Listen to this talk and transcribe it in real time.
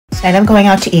And I'm going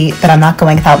out to eat, but I'm not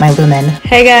going without my Lumen.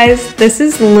 Hey guys, this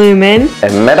is Lumen. A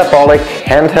metabolic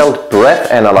handheld breath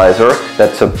analyzer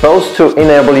that's supposed to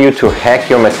enable you to hack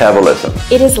your metabolism.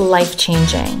 It is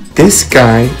life-changing. This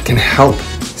guy can help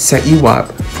set you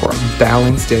up for a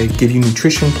balanced day, give you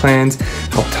nutrition plans,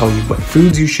 help tell you what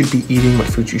foods you should be eating, what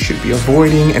foods you should be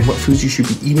avoiding, and what foods you should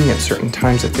be eating at certain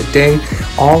times of the day.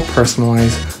 All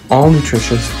personalized, all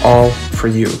nutritious, all for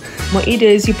you. What you do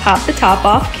is you pop the top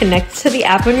off, connect to the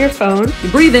app on your phone, You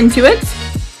breathe into it.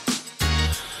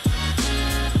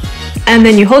 and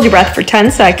then you hold your breath for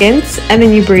 10 seconds, and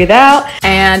then you breathe out.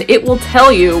 And it will tell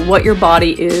you what your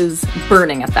body is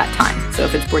burning at that time. So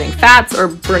if it's burning fats or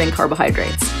burning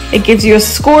carbohydrates. It gives you a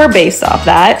score based off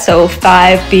that, so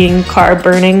 5 being carb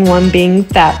burning, 1 being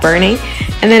fat burning,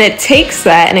 and then it takes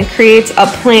that and it creates a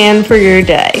plan for your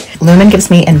day. Lumen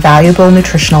gives me invaluable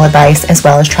nutritional advice as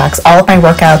well as tracks all of my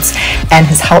workouts and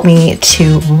has helped me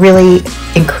to really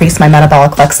increase my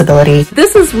metabolic flexibility.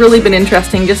 This has really been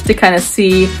interesting just to kind of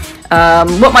see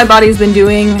what my body's been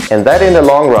doing. And that in the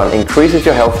long run increases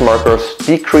your health markers,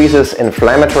 decreases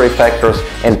inflammatory factors,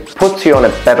 and puts you on a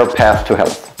better path to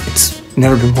health. It's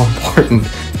never been more important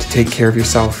to take care of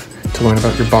yourself, to learn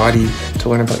about your body, to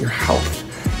learn about your health.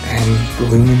 And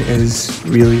Lumen is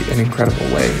really an incredible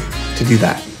way to do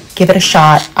that. Give it a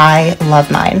shot. I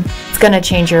love mine. It's gonna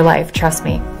change your life, trust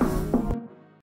me.